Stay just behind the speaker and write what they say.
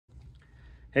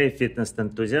Hey fitness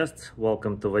enthusiasts,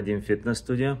 welcome to Vadim Fitness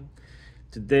Studio.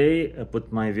 Today I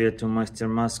put my VO2 Master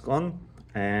Mask on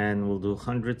and we'll do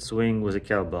 100 swing with a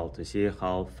kettlebell to see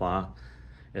how far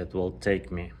it will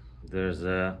take me. There's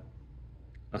a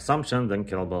assumption that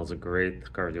kettlebell is a great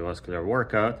cardiovascular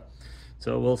workout,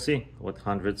 so we'll see what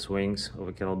 100 swings of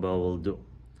a kettlebell will do.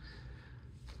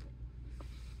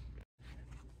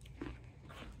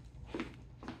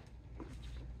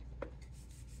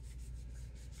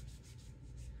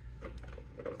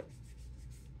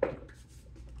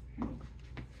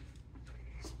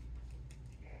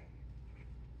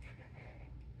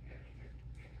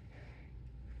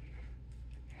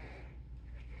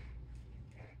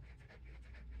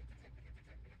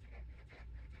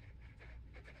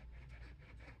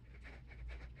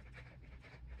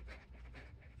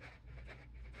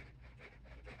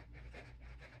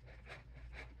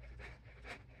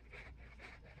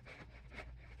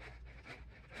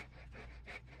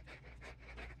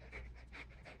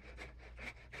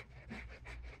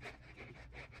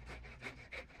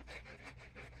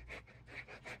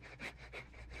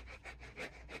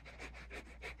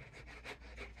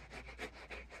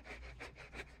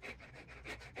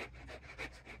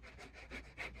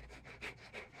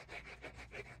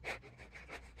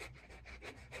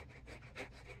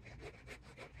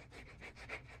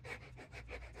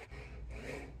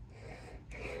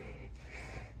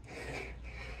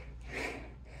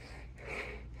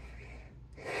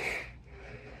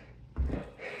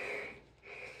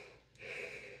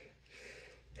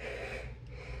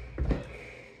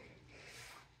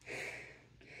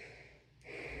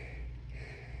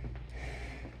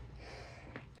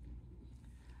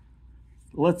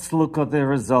 Let's look at the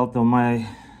result of my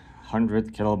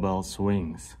 100 kettlebell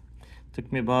swings.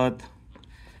 Took me about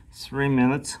 3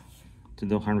 minutes to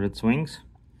do 100 swings.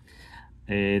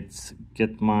 It's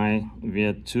get my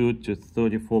VO2 to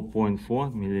 34.4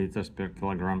 milliliters per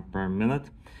kilogram per minute,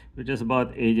 which is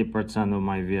about 80% of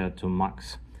my VO2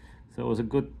 max. So it was a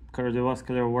good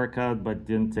cardiovascular workout, but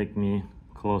didn't take me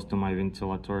close to my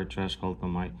ventilatory threshold or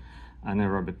my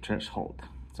anaerobic threshold.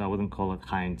 So I wouldn't call it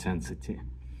high intensity.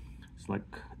 It's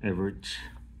like average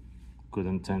good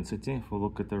intensity. If we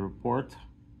look at the report,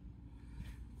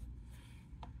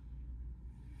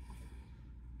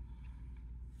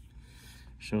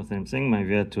 show same thing. My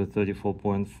VO2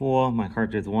 34.4, my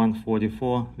heart rate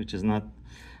 144, which is not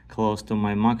close to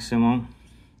my maximum.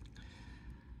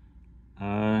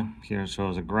 Here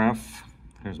shows a graph.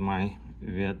 Here's my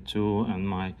VO2 and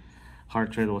my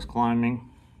heart rate was climbing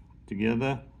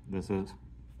together. This is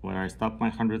where I stopped my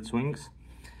 100 swings.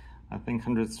 I think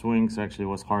 100 swings actually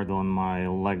was hard on my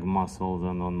leg muscles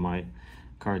and on my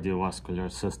cardiovascular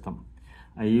system.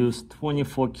 I used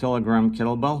 24 kilogram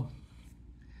kettlebell,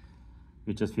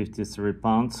 which is 53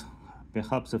 pounds.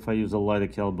 Perhaps if I use a lighter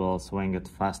kettlebell, swing it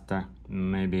faster,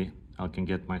 maybe I can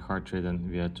get my heart rate and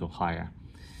VO2 higher.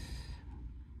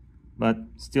 But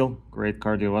still, great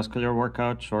cardiovascular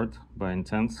workout, short but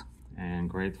intense, and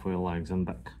great for your legs and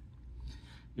back.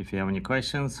 If you have any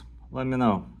questions, let me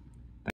know.